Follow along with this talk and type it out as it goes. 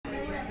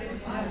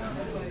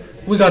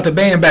We got the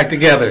band back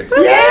together.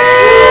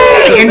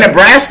 Yay! In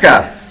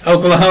Nebraska.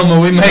 Oklahoma,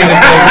 we made it.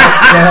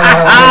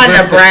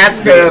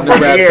 Nebraska.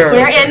 Nebraska.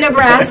 We're in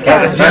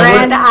Nebraska,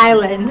 Grand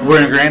Island.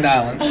 We're in Grand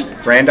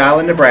Island. Grand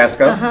Island,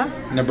 Nebraska.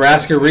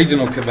 Nebraska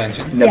Regional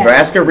Convention.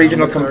 Nebraska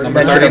Regional Convention.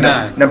 Number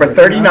 39. Number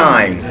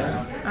 39.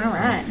 All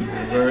right.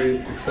 We're very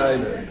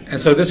excited. And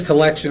so this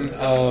collection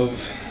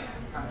of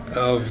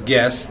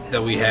guests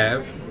that we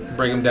have,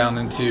 break them down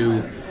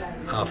into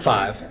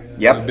 5.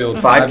 Yep, We build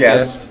 5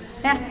 guests.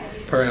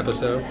 Per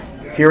episode.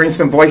 Hearing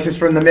some voices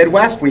from the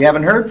Midwest we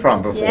haven't heard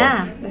from before.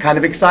 Yeah. Kind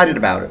of excited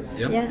about it.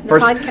 Yep. Yeah,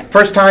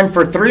 First time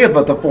for 3 of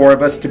the 4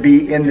 of us to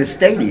be in this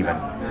state even.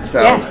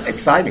 So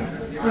exciting.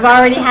 We've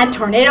already had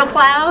tornado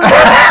clouds,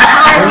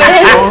 high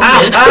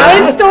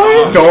winds,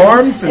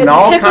 windstorms, and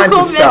all kinds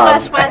of stuff. Typical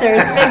Midwest weather.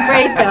 It's been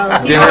great though.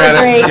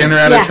 Dinner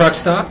at a truck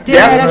stop. Dinner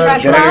at a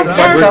truck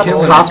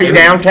stop. Coffee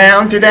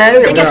downtown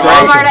today. Biggest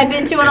Walmart I've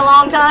been to in a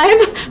long time.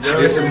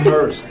 This is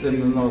immersed in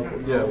the North.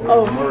 Yeah,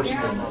 we're immersed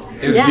in it.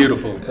 It's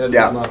beautiful.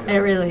 It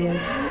really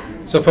is.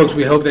 So, folks,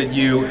 we hope that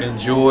you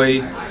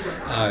enjoy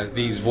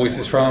these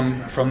voices from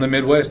the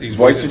Midwest. These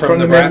voices from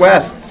the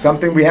Midwest.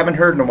 Something we haven't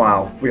heard in a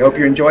while. We hope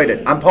you enjoyed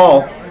it. I'm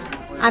Paul.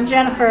 I'm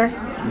Jennifer.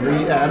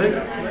 Lee Attic.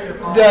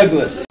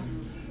 Douglas.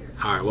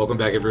 All right, welcome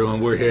back, everyone.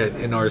 We're here at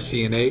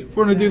NRCNA.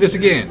 We're going to do this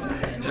again.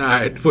 All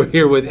right, we're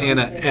here with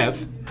Anna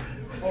F.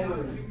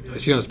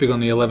 She's going to speak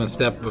on the 11th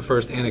step. But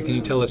first, Anna, can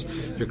you tell us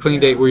your clean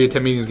date, where you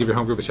attend meetings, give your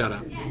home group a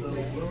shout-out?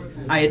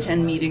 I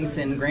attend meetings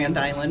in Grand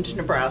Island,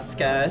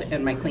 Nebraska,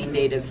 and my clean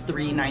date is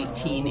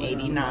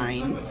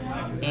 3/19/89,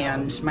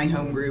 and my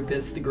home group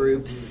is the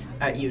groups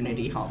at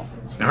Unity Hall.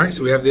 All right,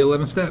 so we have the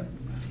 11th step.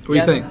 What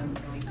do you think?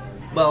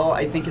 Well,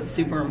 I think it's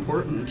super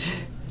important.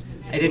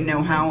 I didn't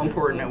know how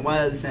important it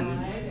was,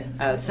 and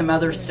some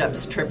other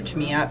steps tripped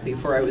me up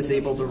before I was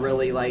able to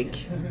really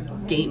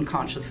gain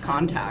conscious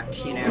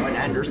contact, and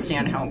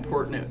understand how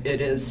important it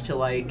is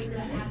to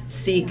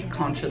seek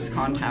conscious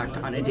contact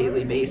on a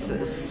daily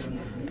basis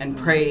and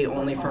pray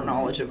only for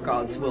knowledge of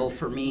God's will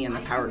for me and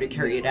the power to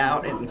carry it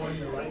out. And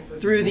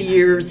through the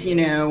years,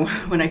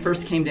 when I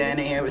first came to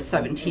NA, I was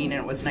 17 and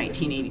it was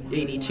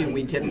 1982 and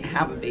we didn't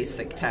have a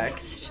basic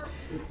text.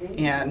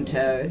 And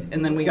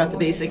then we got the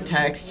basic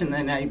text, and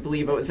then I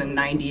believe it was in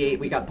 98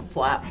 we got the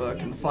flat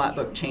book, and the flat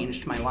book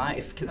changed my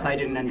life because I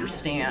didn't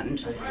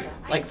understand.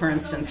 Like, for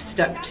instance,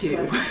 step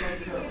 2.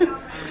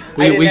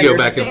 we go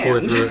back and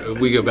forth.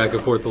 We go back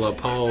and forth a lot.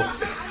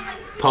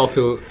 Paul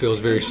feels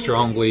very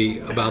strongly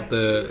about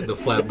the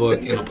flat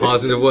book in a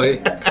positive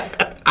way.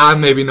 I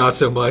maybe not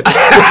so much. Well,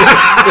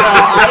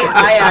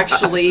 I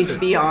actually, to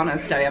be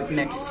honest, I have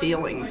mixed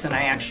feelings, and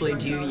I actually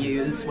do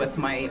use with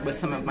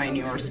some of my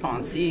newer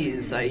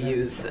sponsees. I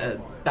use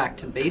Back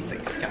to the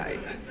Basics guide,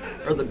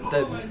 or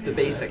the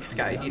Basics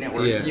guide.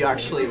 Where you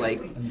actually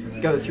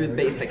go through the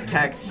basic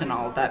text and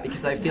all of that,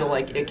 because I feel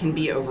like it can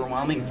be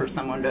overwhelming for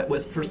someone,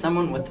 but for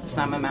someone with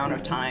some amount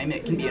of time,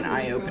 it can be an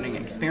eye-opening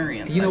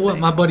experience. You know what?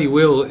 My buddy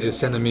Will is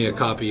sending me a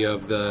copy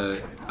of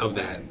the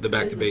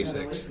Back to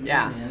Basics.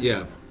 Yeah.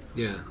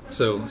 Yeah,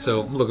 so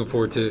I'm looking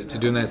forward to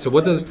doing that. So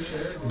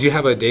do you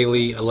have a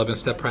daily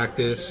 11-step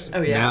practice?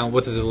 Oh, yeah. Now,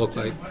 what does it look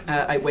like?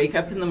 I wake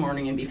up in the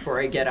morning, and before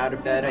I get out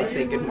of bed, I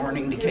say good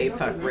morning to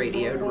K-Fuck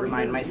Radio to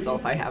remind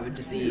myself I have a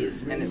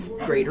disease, and it's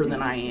greater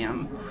than I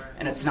am,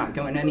 and it's not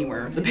going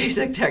anywhere. The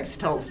basic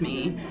text tells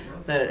me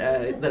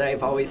that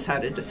I've always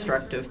had a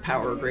destructive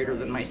power greater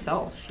than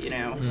myself,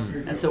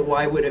 And so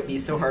why would it be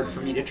so hard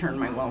for me to turn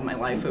my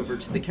life over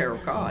to the care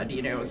of God,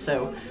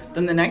 So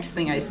then the next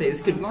thing I say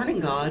is, good morning,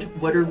 God.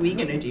 What are we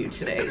going to do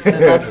today? So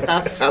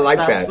that's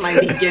my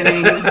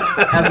beginning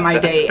of my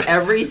day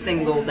every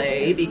single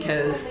day,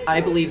 because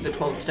I believe the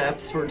 12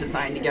 steps were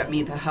designed to get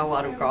me the hell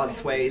out of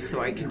God's way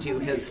so I could do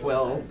His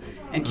will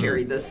and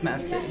carry this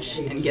message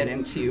and get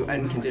into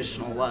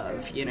unconditional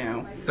love,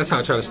 That's how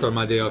I try to start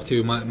my day off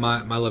too. My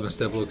 11th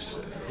step looks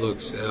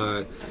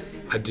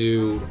I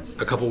do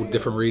a couple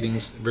different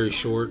readings, very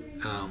short.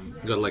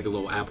 Got a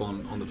little app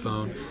on the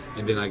phone,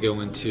 and then I go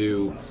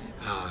into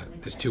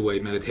this 2-way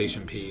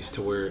meditation piece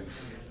to where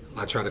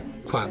I try to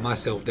quiet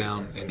myself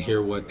down and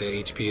hear what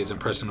the HP is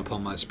impressing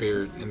upon my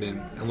spirit, and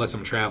then, unless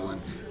I'm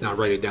traveling, then I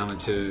write it down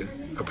into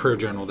a prayer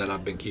journal that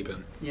I've been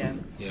keeping. Yeah.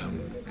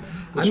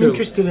 I'm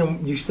interested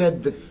in, you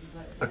said that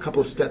a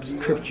couple of steps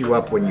tripped you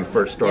up when you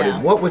first started.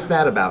 Yeah. What was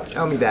that about?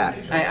 Tell me that.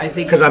 I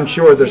think, because I'm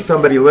sure there's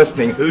somebody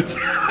listening who's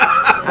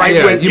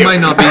with you might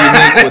not be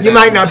unique with you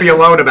might not be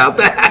alone about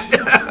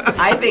that.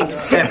 I think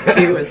step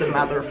 2 is a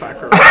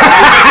motherfucker.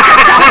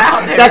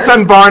 That's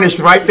unvarnished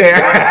right there.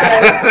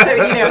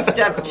 So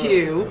step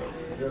 2,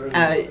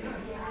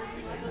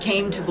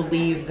 came to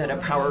believe that a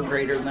power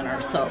greater than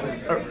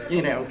ourselves, or,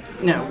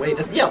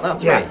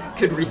 that's right,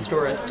 could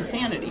restore us to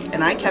sanity.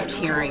 And I kept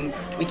hearing,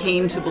 we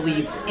came to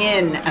believe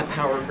in a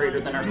power greater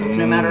than ourselves.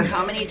 No matter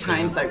how many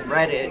times I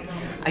read it,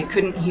 I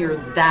couldn't hear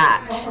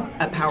that,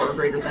 a power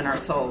greater than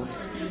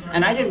ourselves.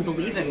 And I didn't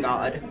believe in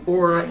God,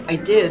 or I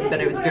did,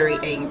 but I was very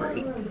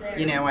angry.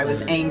 I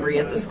was angry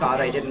at this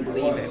God I didn't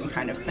believe in,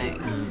 kind of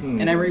thing.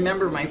 And I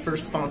remember my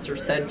first sponsor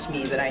said to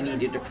me that I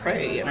needed to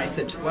pray, and I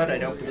said, to what? I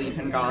don't believe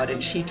in God.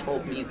 And she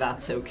told me,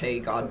 that's okay,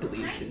 God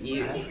believes in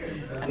you.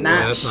 And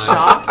that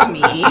shocked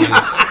me.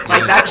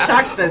 Like, that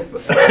shocked the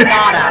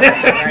snot out of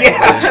me,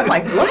 right? I'm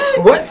like,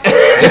 what?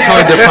 It's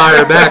hard to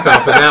fire back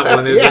off of that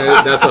one, isn't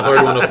it? That's a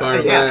hard one to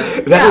fire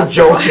back. That'll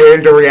jolt you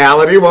into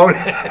reality, won't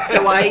it?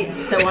 So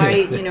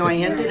I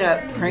ended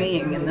up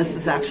praying, and this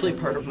is actually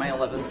part of my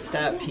 11th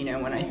step.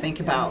 When I think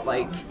about,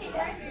 like,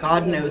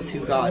 God knows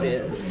who God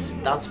is.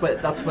 That's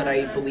what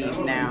I believe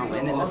now.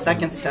 And in the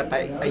second step,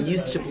 I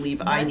used to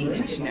believe I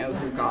needed to know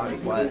who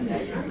God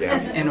was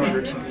in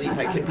order to believe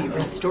I could be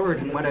restored.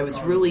 And what I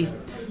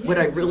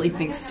really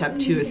think step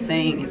 2 is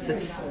saying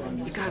is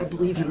you got to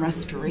believe in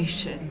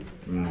restoration.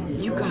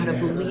 You got to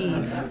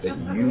believe that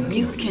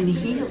you can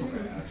heal.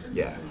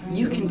 Yeah.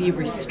 You can be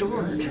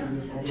restored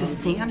to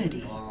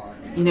sanity.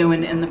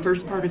 And the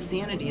first part of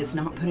sanity is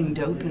not putting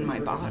dope in my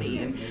body.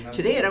 And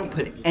today I don't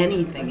put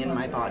anything in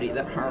my body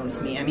that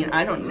harms me. I mean,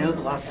 I don't know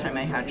the last time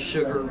I had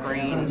sugar,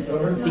 grains,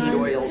 seed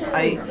oils.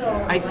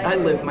 I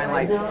live my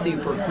life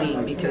super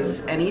clean,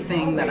 because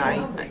anything that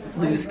I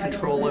lose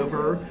control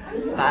over,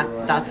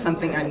 that's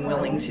something I'm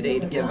willing today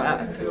to give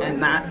up.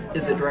 And that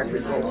is a direct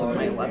result of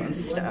my 11th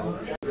step.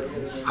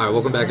 All right,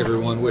 welcome back,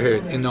 everyone. We're here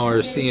at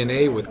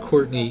NRCNA with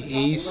Courtney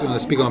East. We're going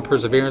to speak on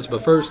perseverance,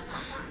 but first,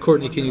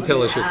 Courtney, can you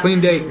tell us your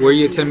clean date, where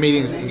you attend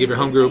meetings, and give your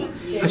home group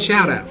a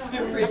shout-out?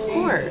 Of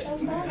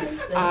course.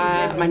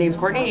 My name's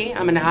Courtney.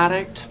 I'm an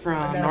addict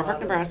from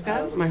Norfolk,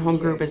 Nebraska. My home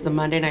group is the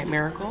Monday Night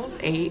Miracles,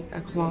 8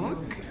 o'clock,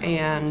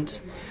 and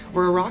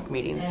we're a rock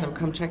meeting, so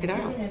come check it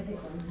out.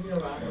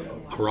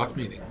 A rock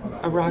meeting?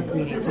 A rock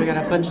meeting. So we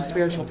got a bunch of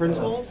spiritual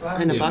principles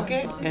in a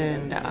bucket,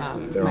 and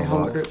my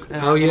home group rocks,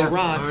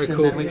 right, and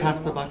cool. then we pass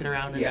the bucket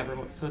around, and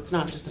everyone. So it's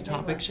not just a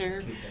topic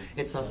share;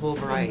 it's a whole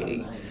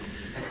variety.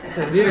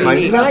 So it's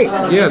really neat.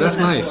 Yeah, that's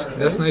nice.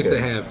 That's nice to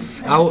have.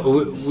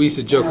 We used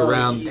to joke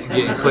around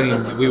getting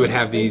clean. We would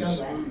have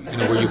these,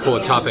 where you pull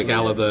a topic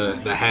out of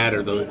the hat,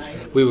 or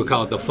we would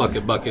call it the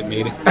fucking bucket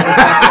meeting. The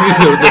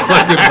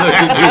fucking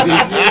bucket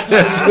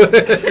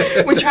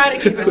meeting. We try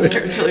to keep it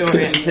spiritually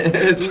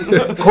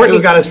oriented. Courtney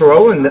got us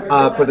rolling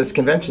for this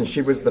convention.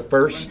 She was the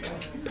first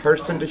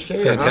person to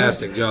share.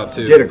 Fantastic job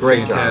too. Did a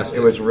great job.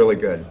 It was really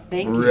good.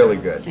 Thank you. Really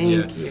good.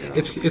 Thank you.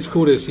 It's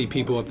cool to see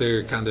people up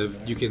there. Kind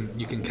of you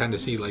can kind of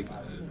see like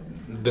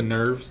the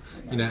nerves,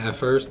 at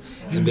first,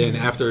 and then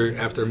after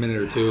a minute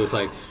or two, it's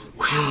like,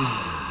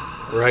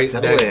 whew, right?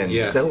 Settle in.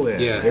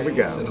 Yeah. Here we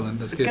go. Settle in.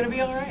 That's It's good. going to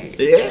be all right.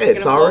 Yeah,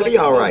 it's already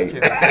all right.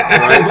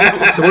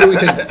 Right. So what do we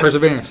think?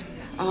 Perseverance.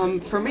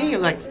 For me,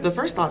 like, the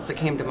first thoughts that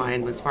came to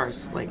mind as far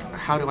as, like,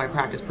 how do I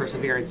practice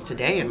perseverance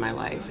today in my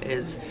life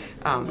is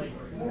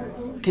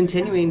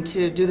continuing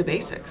to do the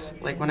basics.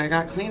 Like, when I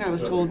got clean, I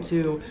was told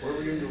to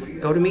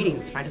go to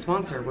meetings, find a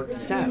sponsor, work the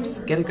steps,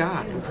 get a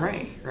God, and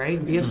pray, right?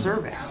 And be of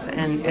service.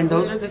 And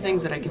those are the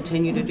things that I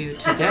continue to do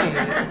today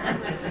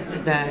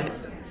that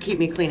keep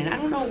me clean. And I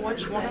don't know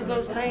which one of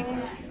those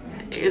things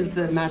is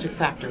the magic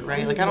factor,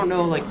 right? Like, I don't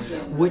know, like,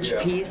 which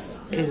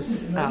piece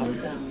is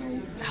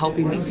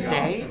helping me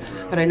stay,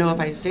 but I know if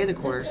I stay the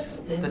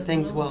course, that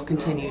things will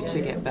continue to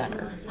get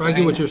better. Right? I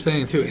get what you're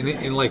saying too,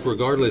 and like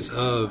regardless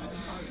of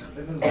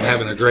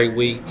having a great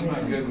week,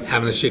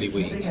 having a shitty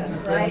week,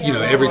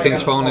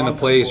 everything's falling into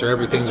place or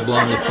everything's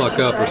blown the fuck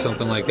up or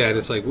something like that.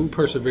 It's like we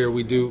persevere,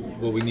 we do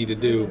what we need to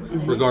do,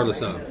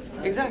 regardless of.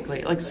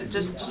 Exactly, like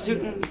just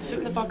suiting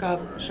the fuck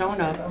up, showing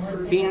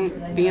up,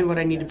 being what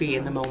I need to be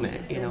in the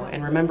moment,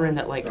 and remembering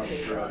that, like,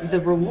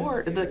 the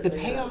reward, the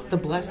payoff, the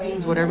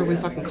blessings, whatever we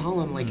fucking call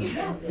them, like,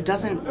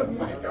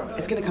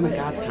 it's gonna come in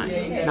God's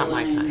time, not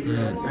my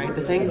time, right?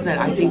 The things that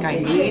I think I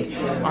need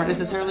aren't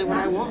necessarily what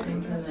I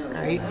want,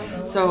 right?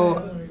 So,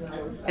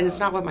 and it's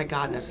not what my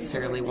God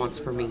necessarily wants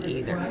for me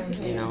either,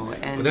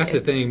 And well, that's the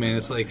thing, man.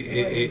 It's like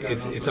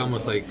it's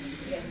almost like,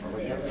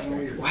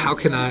 how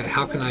can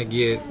I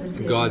get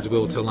God's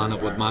will to line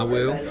up with my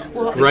will,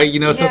 right?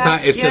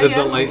 Sometimes instead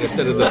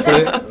of the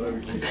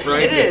flip,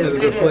 right? It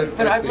is.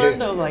 But I've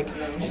learned though, like,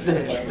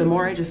 the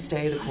more I just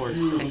stay the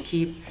course and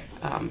keep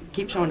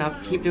showing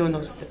up, keep doing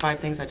those 5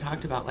 things I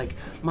talked about, like,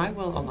 my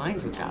will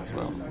aligns with God's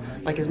will.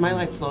 Like, as my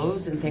life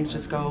flows and things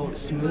just go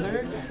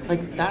smoother,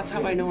 like, that's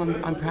how I know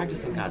I'm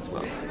practicing God's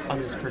will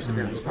on this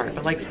perseverance part.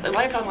 But, like,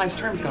 life on life's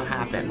terms gonna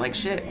happen. Like,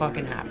 shit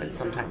fucking happens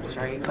sometimes,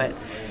 right? But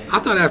I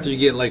thought after you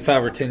get like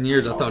 5 or 10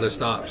 years, I thought it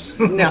stops.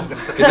 No,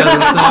 it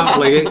doesn't stop.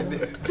 Like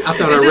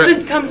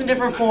it comes in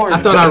different forms. I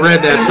thought I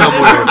read that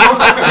somewhere.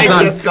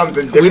 It just comes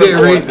in different we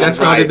didn't read. forms, That's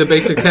not in the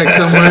basic text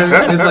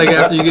somewhere. It's like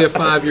after you get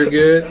 5, you're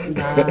good.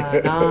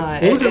 Nah.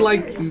 What was it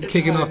like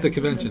kicking off the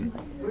convention?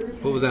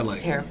 What was that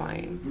like?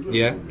 Terrifying.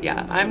 Yeah?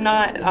 Yeah, I'm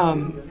not,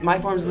 my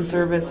forms of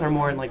service are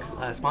more in like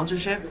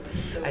sponsorship.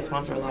 I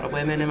sponsor a lot of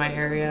women in my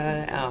area,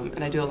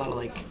 and I do a lot of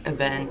like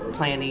event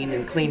planning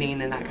and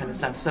cleaning and that kind of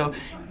stuff. So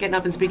getting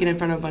up and speaking in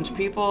front of a bunch of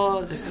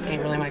people just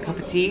ain't really my cup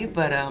of tea,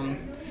 but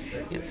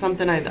it's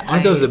something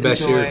Aren't those the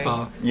best enjoy. years,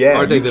 Paul? Yeah,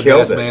 aren't they you the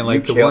killed best, it. man?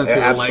 Like You the ones who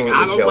killed- are like, absolutely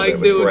I don't killed it. like It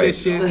was doing great.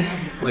 this shit.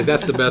 Like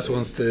that's the best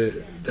ones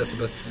to. That's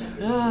the best.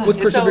 What's It's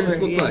perseverance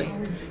over, look yeah. like?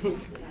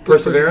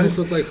 Perseverance?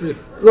 Look like for you?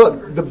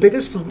 Look, the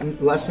biggest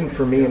lesson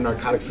for me in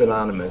Narcotics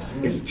Anonymous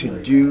is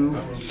to do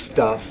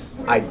stuff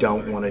I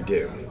don't want to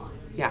do.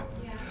 Yeah.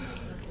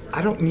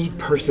 I don't need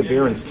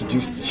perseverance to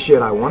do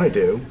shit I want to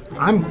do.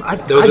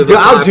 Those are the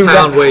I'll do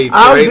 5-pound that. weights,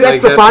 I'll, right? That's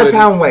Like, the that's what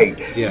 5-pound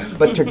weight. Yeah.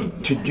 But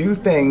to do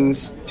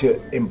things,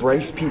 to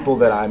embrace people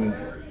that I'm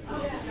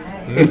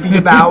iffy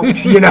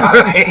about, you know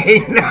what I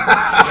mean?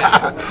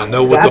 I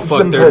know what That's the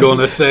fuck the they're per- going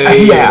to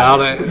say. Yeah, and all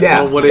that. yeah.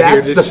 I don't want to hear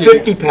That's this the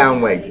shit.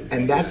 50-pound weight,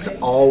 and that's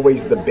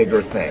always the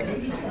bigger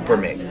thing for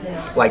me.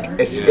 Like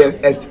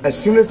as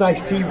soon as I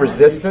see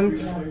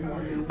resistance,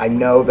 I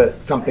know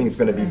that something's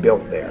going to be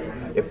built there.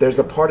 If there's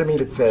a part of me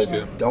that says,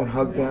 good. "Don't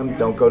hug them,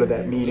 don't go to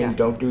that meeting,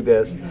 don't do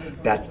this,"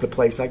 that's the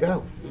place I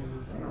go.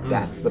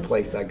 That's the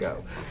place I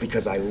go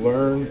because I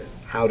learn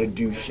how to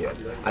do shit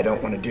I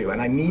don't want to do,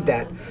 and I need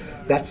that.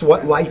 That's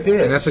what life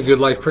is. And that's a good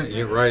life print.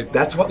 You're right.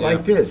 That's what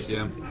life is.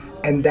 Yeah.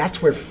 And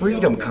that's where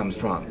freedom comes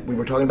from. We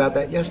were talking about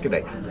that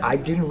yesterday. I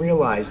didn't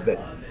realize that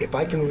if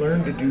I can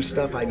learn to do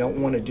stuff I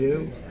don't want to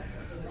do,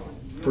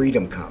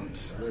 freedom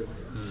comes.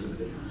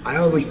 I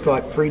always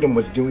thought freedom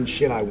was doing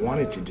shit I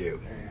wanted to do.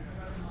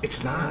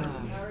 It's not.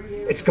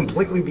 It's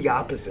completely the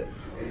opposite.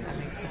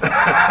 See,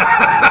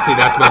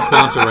 that's my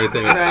sponsor right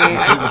there. Right.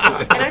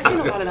 And I've seen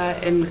a lot of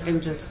that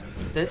in just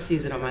this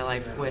season of my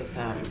life with,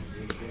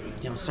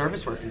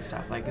 service work and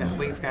stuff. Like,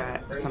 we've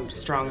got some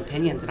strong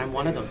opinions, and I'm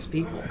one of those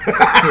people. Right?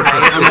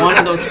 I'm one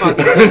of those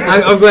fucking people.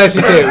 I'm glad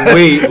she said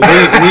we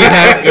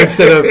have,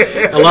 instead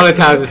of, a lot of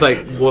times it's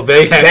like, well,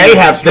 they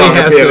have strong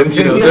opinions.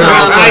 some, they're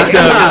all fucked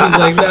up. She's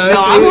like, no, I'm it's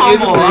humble.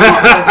 I'm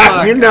humble as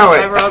fuck. You know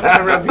it.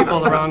 I rub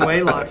people the wrong way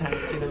a lot of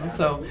times,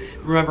 So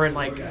remembering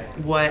like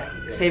what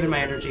saving my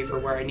energy for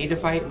where I need to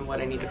fight and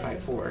what I need to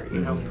fight for.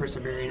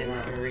 Persevering in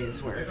the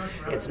areas where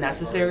it's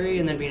necessary,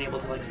 and then being able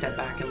to like step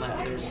back and let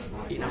others,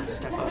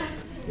 step up.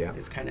 Yeah.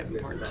 Is kind of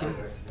important too.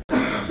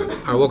 All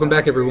right, welcome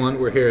back, everyone.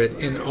 We're here at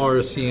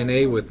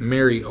NRCNA with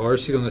Mary R.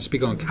 She's going to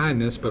speak on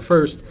kindness. But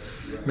first,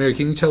 Mary,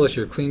 can you tell us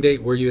your clean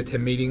date, where you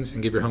attend meetings,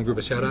 and give your home group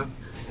a shout-out?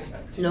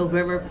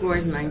 November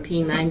 4th,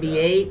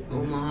 1998,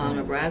 Omaha,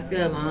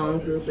 Nebraska. My home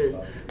group is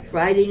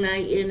Friday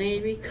Night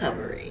NA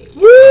Recovery.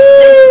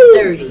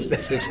 6:30.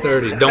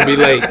 6:30. Don't be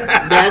late.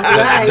 That's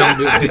right.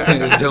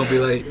 Don't be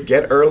late.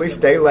 Get early,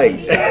 stay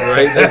late.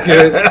 Right? That's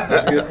good.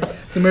 That's good.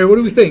 So, Mary, what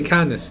do we think?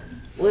 Kindness.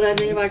 What I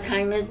think about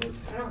kindness,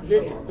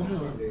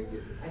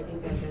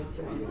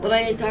 what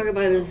I need to talk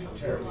about is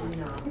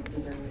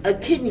a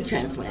kidney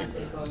transplant.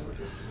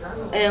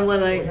 And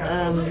when I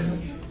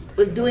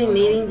was doing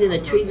meetings in a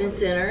treatment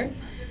center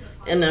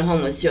and a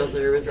homeless shelter.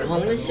 There was a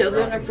homeless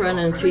shelter in the front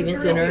and a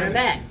treatment center in the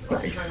back.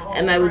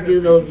 And I would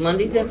do those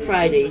Mondays and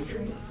Fridays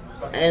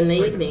in the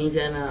evenings.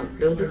 And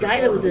there was a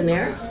guy that was in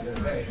there.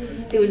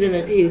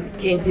 He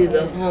came to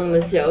the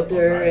homeless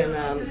shelter,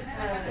 and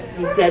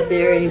he sat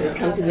there and he would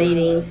come to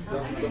meetings.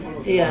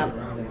 He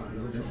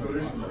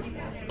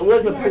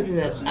was a person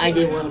that I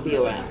didn't want to be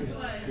around.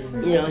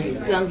 You know, he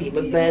stunk, he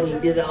looked bad, he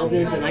did all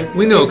this, and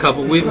we know a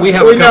couple. We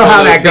know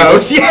how that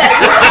goes. Yeah.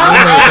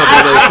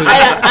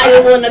 I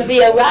didn't want to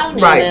be around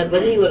him, right.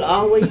 But he would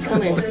always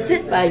come and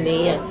sit by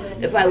me.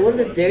 And if I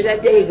wasn't there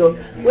that day, he'd go,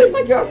 "Where's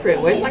my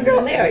girlfriend? Where's my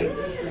girl Mary?"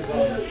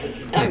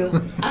 I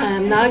go,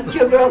 "I'm not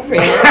your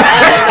girlfriend.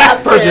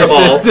 I'm not First of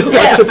all, let's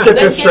just get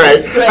this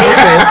straight.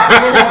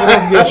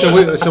 That's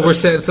good. So we're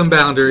setting some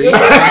boundaries.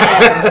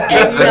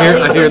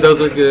 I hear those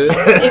are good.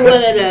 He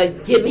wanted to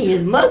give me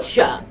his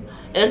mugshot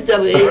and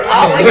stuff. He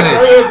always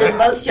wanted his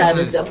mugshot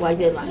and stuff like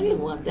that. And I didn't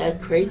want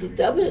that crazy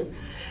stuff,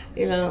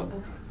 you know.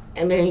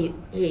 And then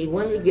he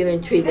wanted to get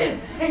in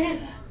treatment.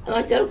 And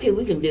I said, okay,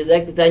 we can do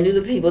that, because I knew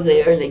the people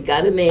there, and they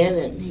got him in,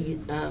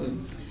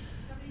 and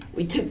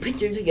we took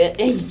pictures together,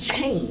 and he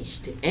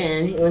changed.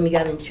 And when he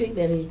got in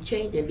treatment, he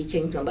changed and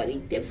became somebody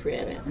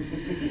different.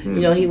 And,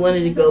 you know, he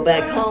wanted to go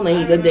back home, and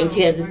he lived in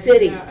Kansas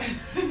City.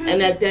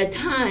 And at that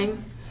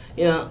time,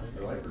 you know,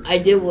 I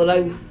did what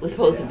I was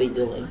supposed to be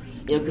doing.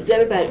 You know, because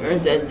everybody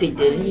earned that seat,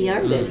 didn't he?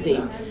 Earned that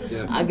seat.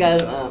 Yeah. I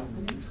got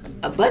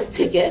a bus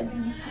ticket,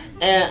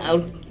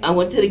 and I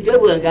went to the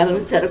Goodwill and got him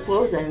a set of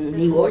clothes, and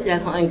he wore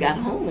that home and got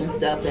home and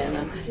stuff.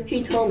 And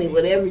he told me,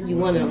 whatever you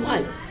want in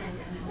life,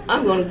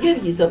 I'm going to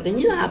give you something.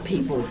 You know how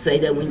people say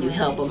that when you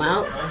help them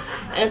out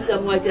and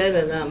stuff like that.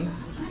 And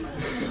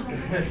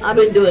I've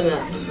been doing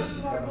that.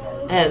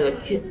 I had a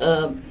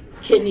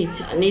kidney.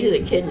 I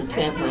needed a kidney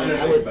transplant.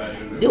 I was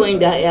doing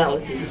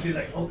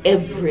dialysis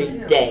every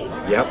day.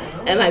 Yep.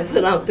 And I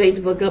put on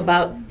Facebook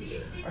about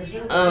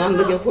I'm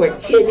looking for a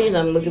kidney, and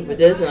I'm looking for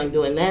this, and I'm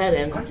doing that.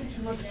 And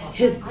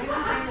his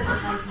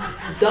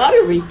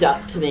daughter reached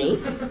out to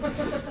me,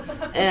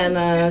 And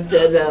I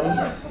said,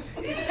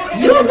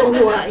 you don't know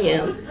who I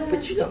am,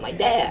 but you know my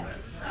dad.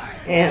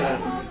 And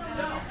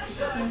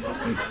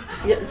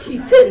she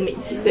sent me,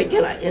 she said,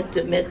 can I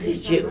instant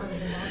message you?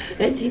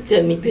 And she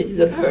sent me pictures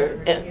of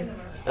her, and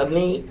of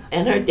me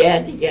and her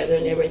dad together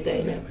and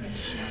everything. And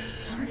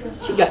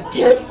she got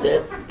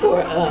tested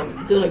for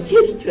doing a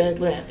kidney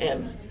transplant,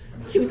 and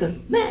she was a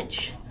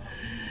match.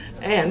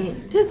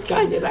 And this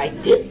guy that I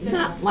did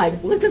not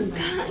like, wasn't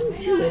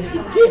kind to in the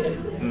beginning,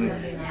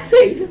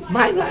 saved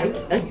my life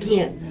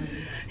again.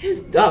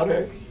 His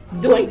daughter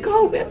doing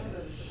COVID,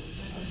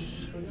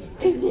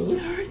 and then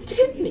her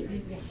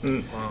kidney.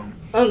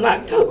 On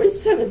October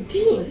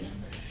 17th,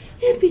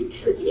 it'd be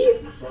 2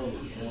 years.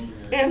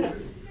 And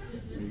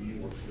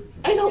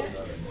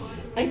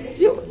I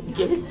still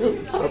give it those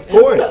thoughts. Of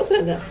course.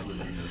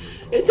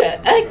 It's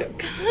that act of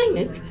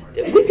kindness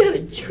that we got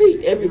to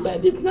treat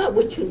everybody. It's not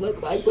what you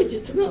look like, what you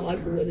smell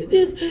like, or what it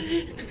is.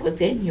 It's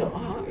what's in your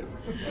heart.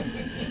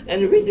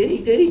 And the reason he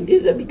said he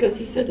did that because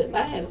he said that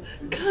I had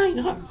a kind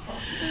heart.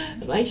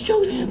 And I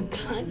showed him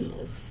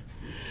kindness.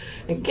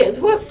 And guess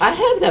what? I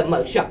have that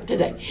mugshot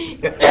today.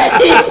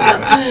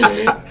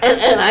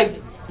 and I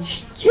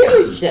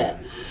cherish that.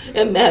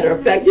 As a matter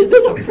of fact, it's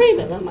in a frame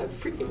on my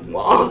freaking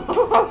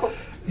wall.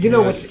 You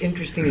know what's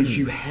interesting is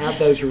you have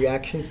those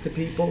reactions to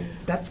people.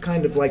 That's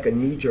kind of like a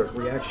knee-jerk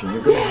reaction.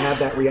 You're going to have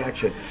that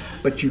reaction,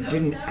 but you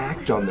didn't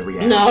act on the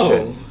reaction.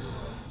 No.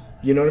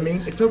 You know what I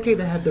mean? It's okay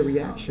to have the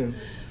reaction,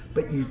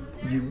 but you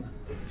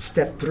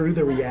stepped through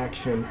the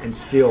reaction and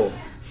still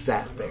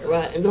sat there.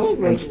 Right, and the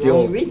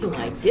only reason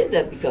I did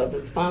that because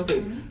the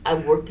sponsor, I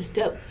worked the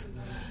steps.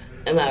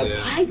 And I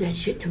apply that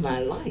shit to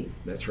my life.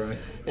 That's right.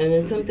 And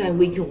then sometimes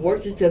we can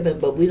work the steps,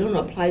 but we don't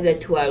apply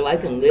that to our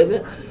life and live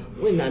it.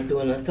 We're not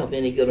doing ourselves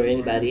any good or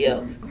anybody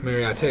else.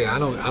 Mary, I tell you, I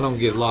don't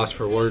get lost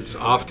for words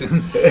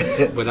often,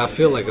 but I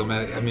feel like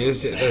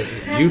it's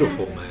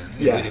beautiful, man.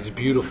 It's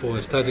beautiful.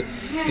 It's touching.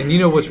 And you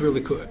know what's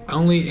really cool?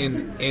 Only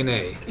in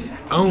NA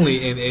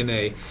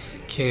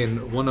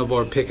can one of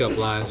our pickup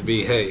lines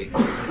be, "Hey,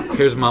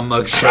 here's my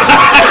mugshot.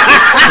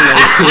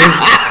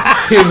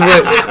 Here's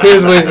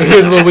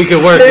what we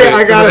can work with."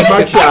 I got a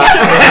mugshot.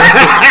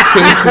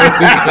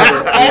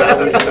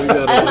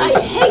 And I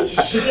hate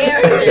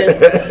sharing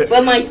this,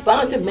 but my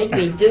sponsor made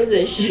me do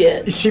this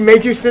shit. She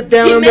made you sit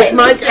down on this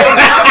mic?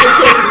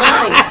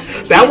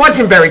 That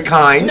wasn't very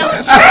kind. No,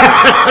 but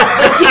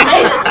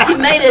she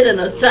made it an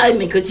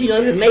assignment, because she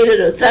knows if it made it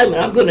an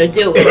assignment, I'm going to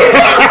do it.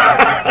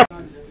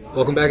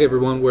 Welcome back,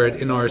 everyone. We're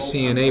at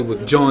NRCNA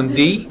with John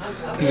D.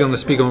 He's going to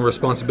speak on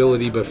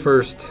responsibility, but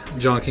first,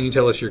 John, can you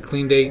tell us your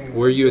clean date,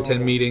 where you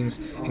attend meetings,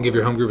 and give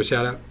your home group a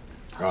shout-out?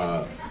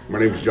 My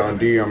name is John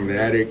D. I'm an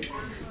addict.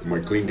 My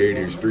clean date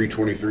is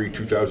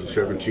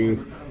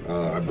 3/23/2017.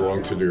 I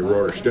belong to the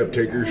Aurora Step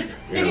Takers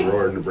in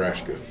Aurora,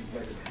 Nebraska.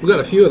 We got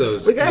a few of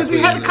those. We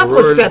had a couple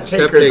of step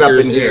takers up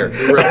in here.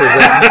 Represent.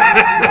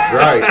 That's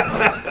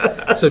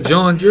right. So,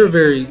 John, you're a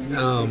very,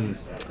 I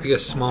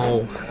guess,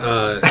 small,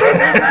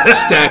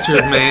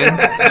 statured man.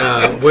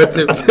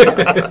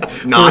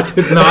 Not.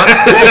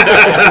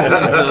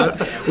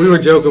 We were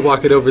joking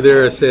walking over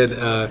there. I said,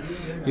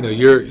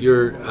 you're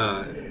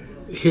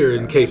here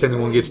in case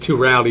anyone gets too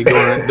rowdy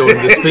during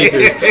the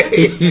speakers.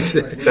 He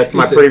said, that's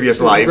my previous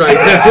life. Right.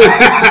 That's it. I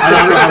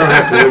don't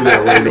have to live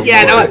that way no more. Yeah,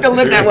 I don't have to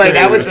live that way.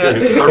 That was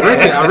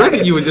I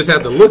reckon you would just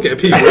have to look at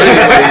people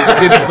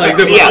anyways. Like,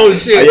 oh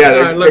shit. Yeah,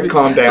 all right, let me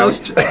calm down. All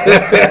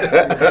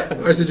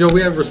right, so Joe,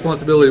 we have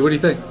responsibility. What do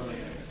you think?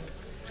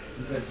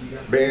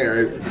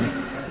 Man,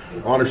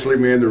 honestly,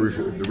 man, the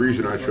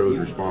reason I chose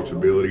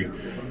responsibility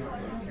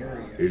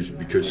is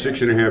because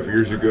 6.5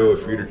 years ago,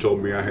 if you'd have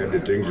told me I had the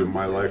things in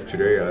my life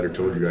today, I'd have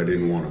told you I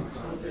didn't want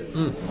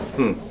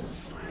them.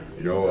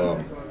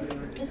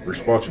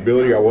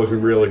 Responsibility, I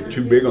wasn't really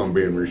too big on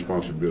being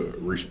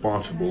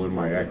responsible in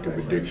my active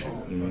addiction.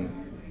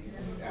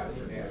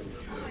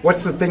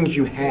 What's the things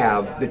you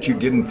have that you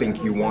didn't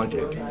think you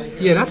wanted?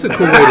 Yeah, that's a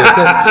cool way to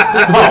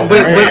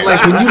but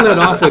like when you let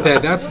off with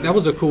that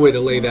was a cool way to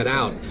lay that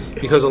out.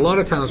 Because a lot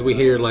of times we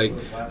hear like,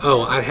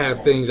 oh, I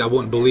have things I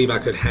wouldn't believe I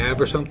could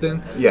have or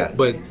something. Yeah.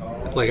 But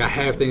like I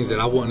have things that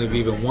I wouldn't have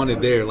even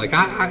wanted there. Like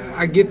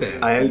I get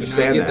that. I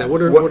understand I get that.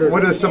 What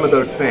are some of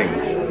those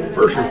things?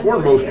 First and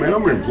foremost, man,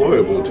 I'm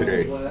employable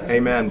today.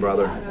 Amen,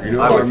 brother. You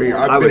know, I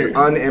was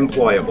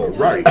unemployable.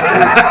 Right.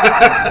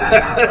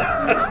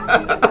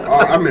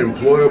 I'm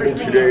employable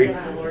today.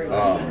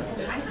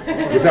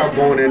 Without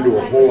going into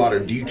a whole lot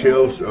of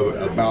details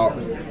about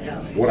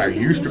what I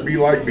used to be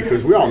like,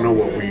 because we all know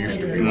what we used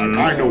to be like.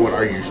 I know what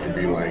I used to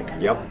be like.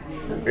 Yep.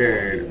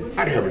 And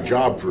I'd have a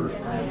job for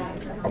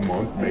a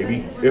month,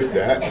 maybe, if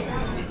that.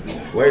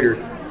 Later,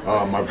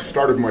 I've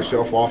started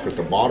myself off at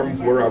the bottom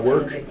where I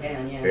work,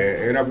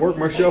 and I've worked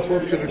myself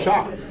up to the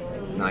top.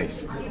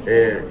 Nice.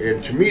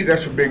 And to me,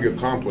 that's a big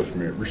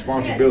accomplishment.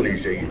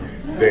 Responsibilities,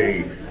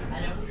 they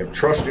have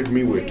trusted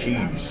me with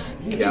keys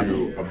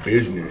to a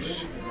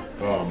business.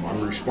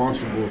 I'm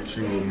responsible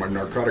to my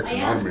Narcotics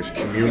Anonymous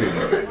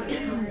community,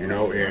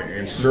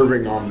 and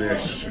serving on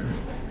this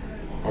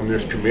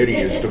committee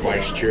as the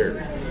vice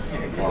chair.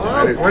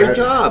 No, great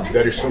job.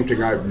 That is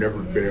something I've never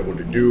been able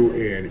to do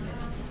in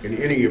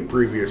any of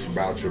previous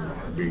bouts of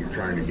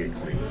trying to get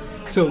clean.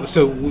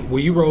 So will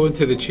you roll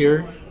into the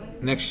chair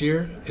next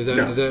year? Is that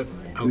okay?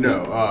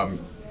 No?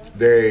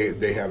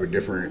 They have a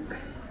different.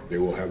 They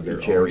will have their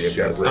own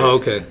separate. Oh,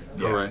 okay.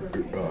 All right.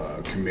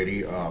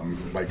 Committee.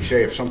 Like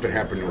say if something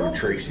happened to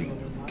Tracy,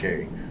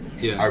 okay.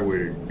 Yeah. I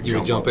would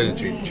jump in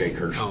to take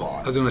her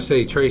spot. I was going to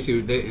say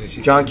Tracy.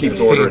 John keeps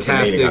ordering the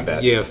meeting, I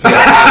bet. Yeah,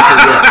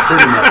 fantastic.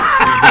 Pretty much.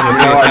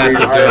 Fantastic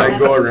job. I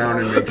go around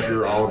and make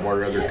sure all of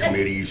our other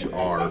committees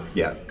are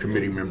Yeah.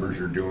 committee members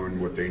are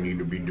doing what they need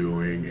to be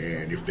doing,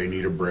 and if they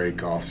need a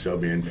break, I'll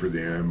sub in for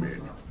them.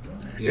 And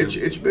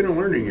it's been a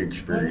learning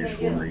experience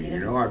for me. You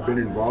know, I've been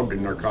involved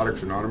in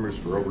Narcotics Anonymous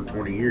for over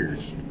 20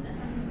 years,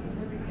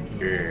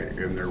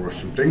 and there were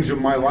some things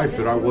in my life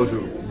that I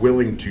wasn't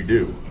willing to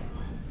do.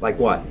 Like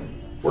what?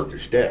 Work the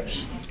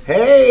steps.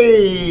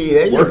 Hey,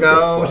 there you Work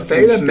go. the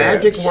Say the fucking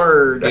magic steps.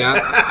 word. Yeah,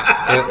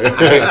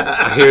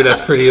 I hear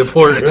that's pretty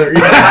important.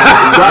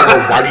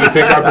 Why do you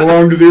think I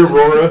belong to the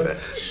Aurora?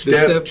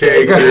 Step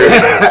taker.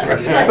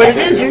 But it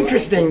is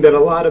interesting that a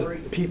lot of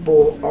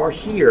people are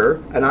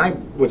here, and I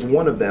was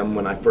one of them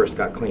when I first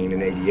got clean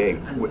in '88,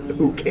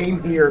 who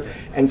came here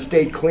and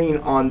stayed clean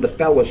on the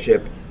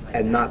fellowship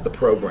and not the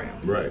program.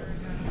 Right.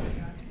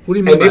 What do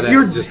you mean And by if that?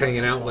 you're Just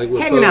hanging out, like with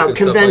hanging folk out, and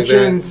stuff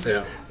conventions, like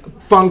that?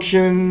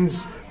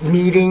 functions,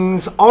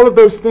 meetings, all of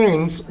those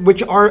things,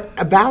 which are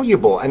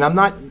valuable, and I'm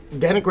not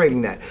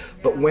denigrating that.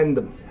 But when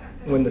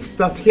the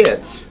stuff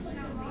hits,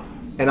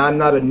 and I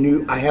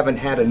haven't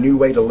had a new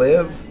way to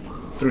live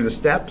through the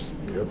steps.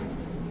 Yep.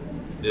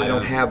 Yeah. I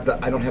don't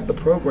have the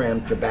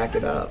program to back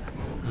it up,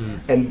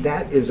 and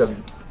that is a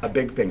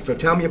big thing. So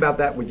tell me about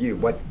that with you.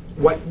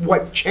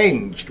 What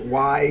changed?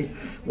 Why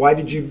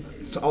did you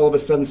all of a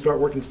sudden start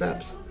working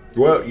steps?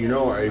 Well, you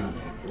know,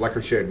 like I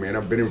said, man,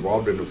 I've been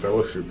involved in the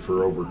fellowship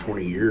for over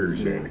 20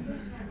 years, and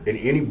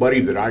anybody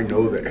that I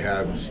know that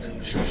has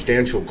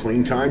substantial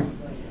clean time,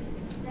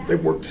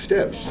 they've worked the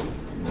steps.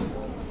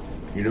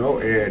 You know,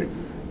 and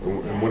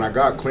when I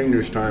got clean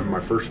this time, my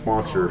first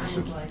sponsor,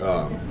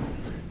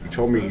 he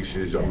told me, he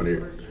says,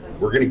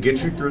 we're gonna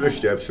get you through the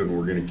steps, and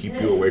we're gonna keep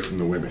you away from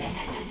the women.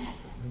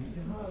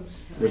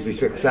 Was he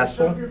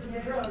successful?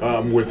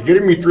 With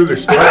getting me through the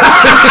steps.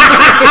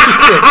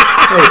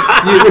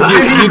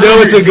 You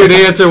know it's a good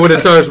answer when it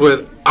starts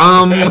with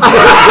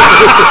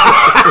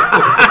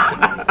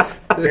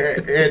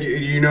And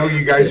you know,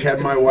 you guys had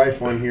my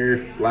wife on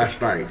here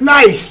last night.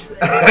 Nice. So,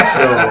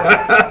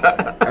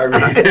 I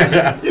mean,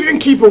 You didn't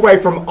keep away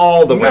from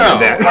all the women.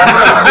 Then.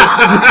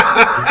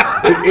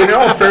 in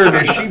all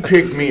fairness, she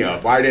picked me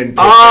up. I didn't.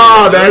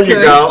 There you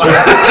go.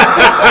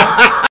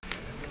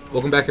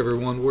 Welcome back,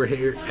 everyone. We're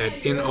here at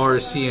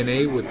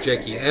NRCNA with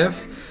Jackie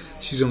F.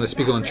 She's going to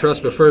speak on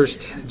trust, but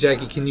first,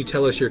 Jackie, can you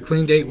tell us your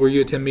clean date, where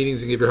you attend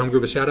meetings, and give your home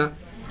group a shout-out?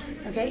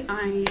 Okay,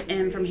 I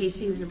am from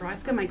Hastings,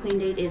 Nebraska. My clean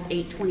date is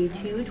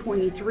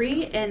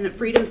 8/22/23, and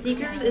Freedom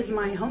Seekers is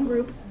my home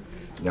group.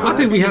 I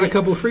think we had a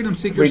couple of Freedom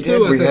Seekers,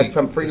 too. We had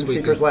some Freedom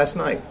Seekers last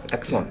night.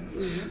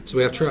 Excellent. So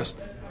we have trust.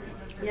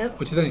 Yep.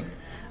 What do you think?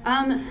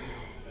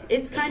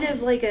 It's kind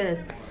of like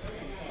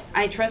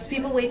I trust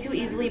people way too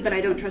easily, but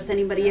I don't trust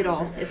anybody at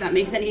all, if that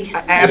makes any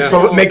sense.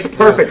 Absolutely. Makes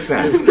perfect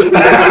sense.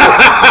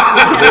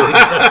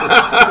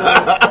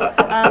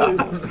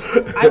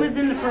 I was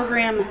in the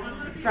program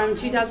from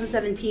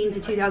 2017 to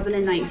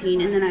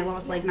 2019, and then I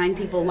lost like 9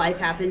 people. Life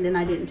happened, and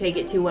I didn't take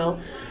it too well.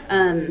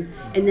 And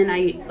then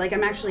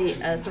I'm actually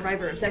a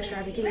survivor of sex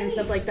trafficking and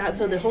stuff like that.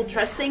 So the whole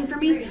trust thing for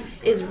me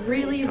is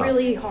really,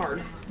 really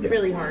hard. Yeah.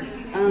 Really hard.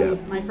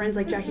 My friends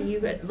like Jackie,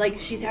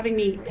 she's having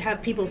me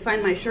have people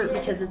sign my shirt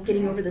because it's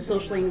getting over the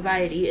social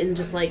anxiety and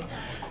just like,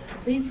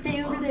 please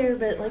stay over there,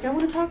 but like I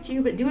want to talk to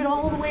you, but do it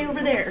all the way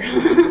over there.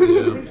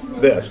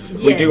 This.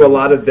 Yes. We do a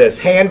lot of this.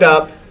 Hand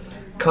up,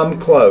 come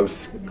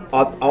close,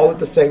 all at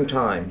the same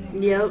time.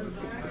 Yep.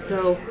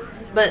 So,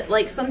 but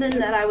like something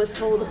that I was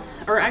told,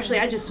 or actually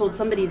I just told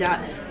somebody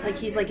that, like,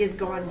 he's like, is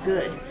God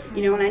good?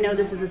 You know, and I know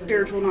this is a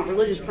spiritual, not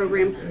religious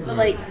program, but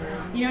like,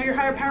 you know, your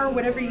higher power,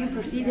 whatever you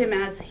perceive him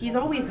as, he's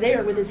always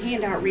there with his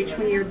hand outreach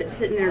when you're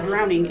sitting there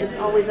drowning. It's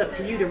always up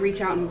to you to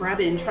reach out and grab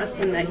it and trust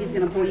him that he's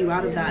going to pull you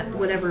out of that,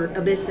 whatever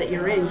abyss that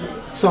you're in.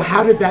 So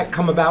how did that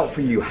come about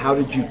for you? How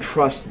did you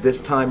trust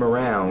this time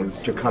around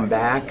to come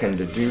back and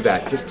to do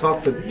that? Just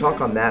talk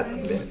on that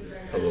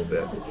a little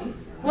bit.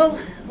 Well,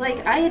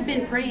 like, I had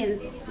been praying,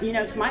 you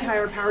know, to my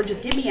higher power,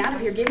 just get me out of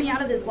here, get me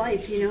out of this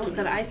life, you know,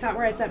 that I sat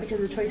where I sat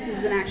because of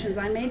choices and actions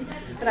I made.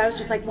 But I was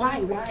just like, why?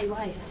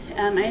 I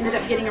ended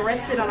up getting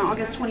arrested on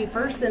August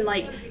 21st, and,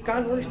 like,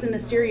 God works in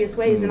mysterious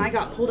ways, and I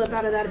got pulled up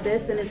out of that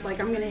abyss, and it's like,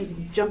 I'm going to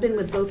jump in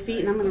with both feet,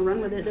 and I'm going to run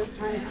with it this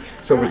time.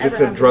 So was this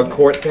a drug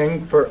court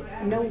thing?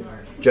 No.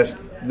 Just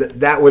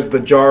that was the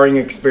jarring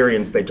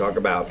experience they talk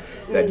about,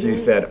 that you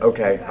said,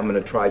 okay, I'm going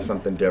to try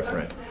something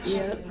different.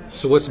 Yep.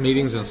 So what's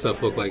meetings and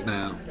stuff look like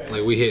now?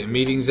 Like, we hit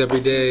meetings every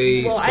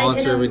day,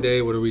 sponsor every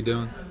day. What are we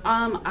doing?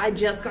 I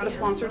just got a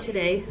sponsor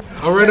today.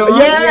 All right, on.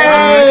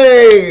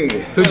 Yay!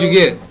 Who'd you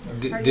get?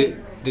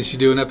 Did she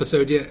do an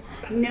episode yet?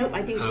 Nope,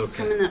 I think she's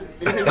coming up.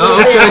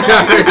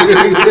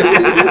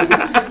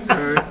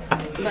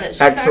 But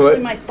she's actually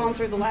my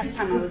sponsor the last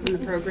time I was in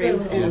the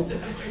program. And,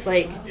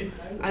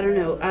 I don't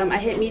know. I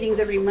hit meetings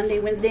every Monday,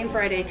 Wednesday, and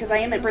Friday because I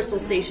am at Bristol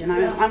Station.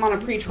 I'm on a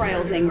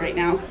pre-trial thing right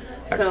now.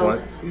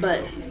 Excellent.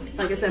 But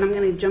like I said, I'm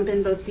going to jump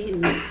in both feet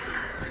and,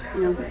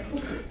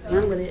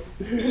 run with it.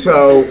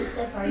 So,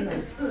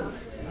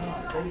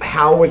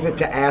 how was it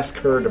to ask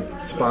her to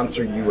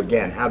sponsor you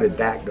again? How did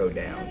that go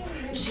down?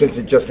 Since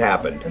it just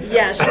happened.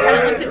 Yeah, she kind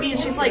of looked at me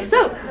and she's like,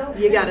 "So,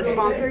 you got a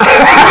sponsor?"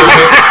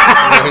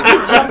 I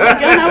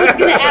was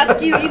going to ask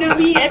you.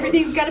 Me,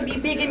 everything's got to be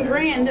big and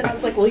grand, and I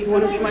was like, "Well, you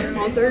want to be my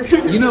sponsor?"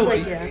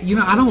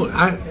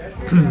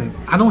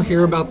 I don't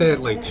hear about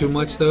that too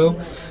much though,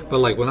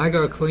 but when I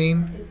got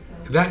clean,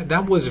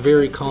 that was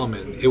very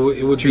common. It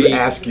would to be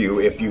ask you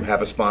if you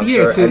have a sponsor.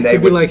 Yeah, to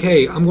be like,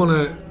 "Hey, I'm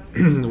gonna."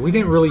 We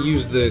didn't really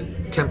use the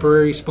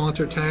temporary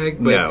sponsor tag,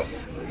 but. No.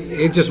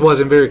 It just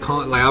wasn't very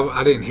common.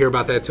 I didn't hear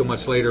about that too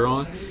much later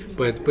on,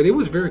 but it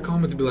was very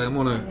common to be like, I'm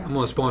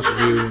gonna sponsor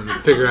you and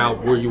figure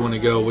out where you want to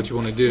go, what you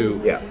want to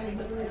do. Yeah,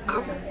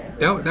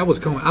 that was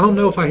common. I don't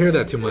know if I hear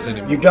that too much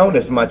anymore. You don't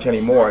as much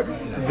anymore.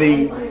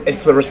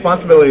 It's the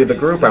responsibility of the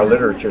group. Our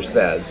literature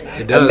says,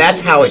 it does. And that's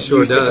how it sure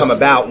used to come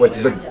about. Was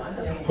the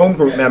home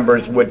group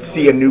members would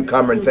see a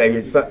newcomer and say,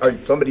 "Is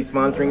somebody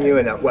sponsoring you?"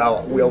 And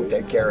we'll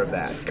take care of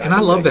that. And I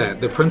love that.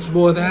 The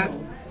principle of that.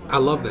 I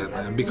love that,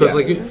 man, because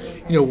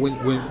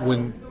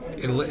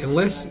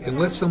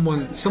unless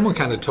someone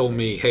kind of told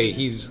me, hey,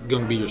 he's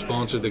going to be your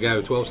sponsor, the guy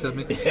who 12-stepped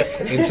me,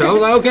 and so I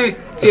was like, okay,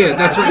 yeah,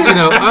 that's what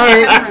all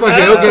right, fuck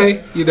it, okay,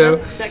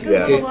 That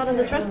goes with a lot of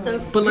the trust, though.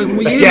 But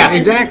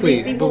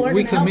exactly. But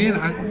we come in,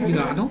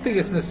 I don't think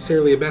it's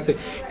necessarily a bad thing.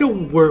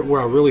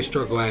 Where I really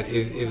struggle at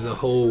is the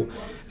whole.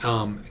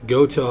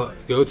 Go to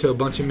a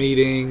bunch of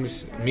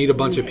meetings, meet a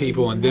bunch of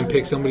people, and then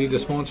pick somebody to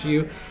sponsor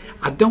you.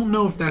 I don't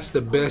know if that's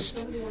the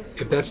best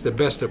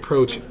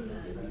approach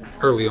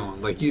early on.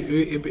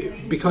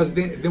 Because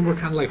then we're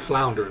kind of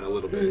floundering a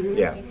little bit.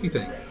 Yeah. What do you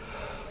think?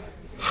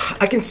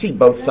 I can see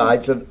both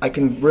sides of. I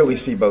can really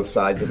see both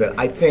sides of it.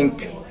 I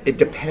think it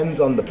depends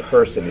on the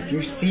person. If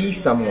you see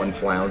someone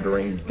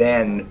floundering,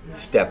 then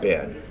step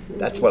in.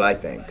 That's what I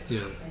think.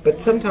 Yeah.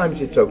 But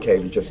sometimes it's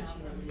okay to just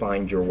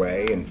find your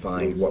way and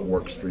find what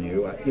works for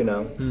you.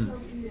 Yeah.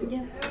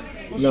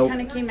 Well, she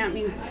kind of came at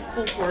me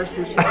full force,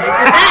 and she's like,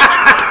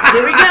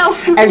 "Here we go."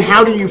 And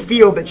how do you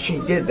feel that she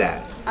did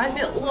that? I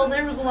feel,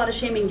 there was a lot of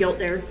shame and guilt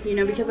there,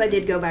 because I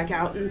did go back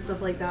out and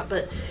stuff like that.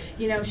 But,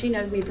 she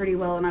knows me pretty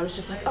well, and I was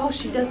just like, oh,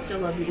 she does still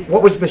love me.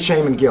 What was the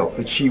shame and guilt?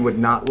 That she would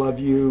not love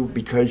you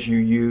because you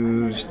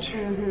used,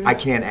 I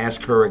can't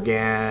ask her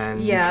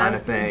again, kind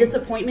of thing?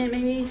 Disappointment,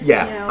 maybe?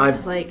 Yeah.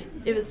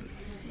 It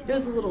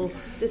was a little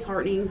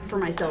disheartening for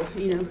myself,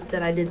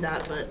 that I did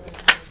that, but...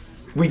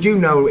 We do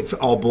know it's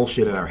all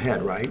bullshit in our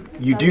head, right?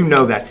 You do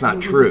know that's not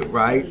true,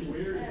 right?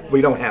 We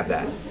don't have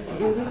that.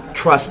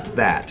 Trust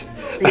that.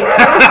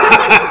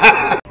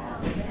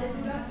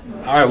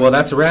 All right, well,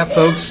 that's a wrap,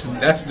 folks.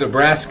 That's the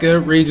Nebraska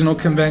Regional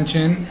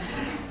Convention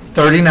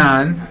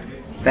 39.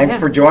 Thanks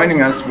for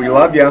joining us. We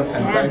love you.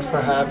 And thanks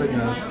for having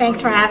us. Thanks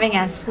for having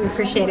us. We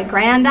appreciate it.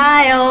 Grand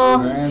Isle.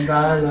 Grand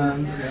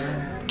Island.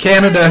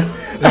 Canada.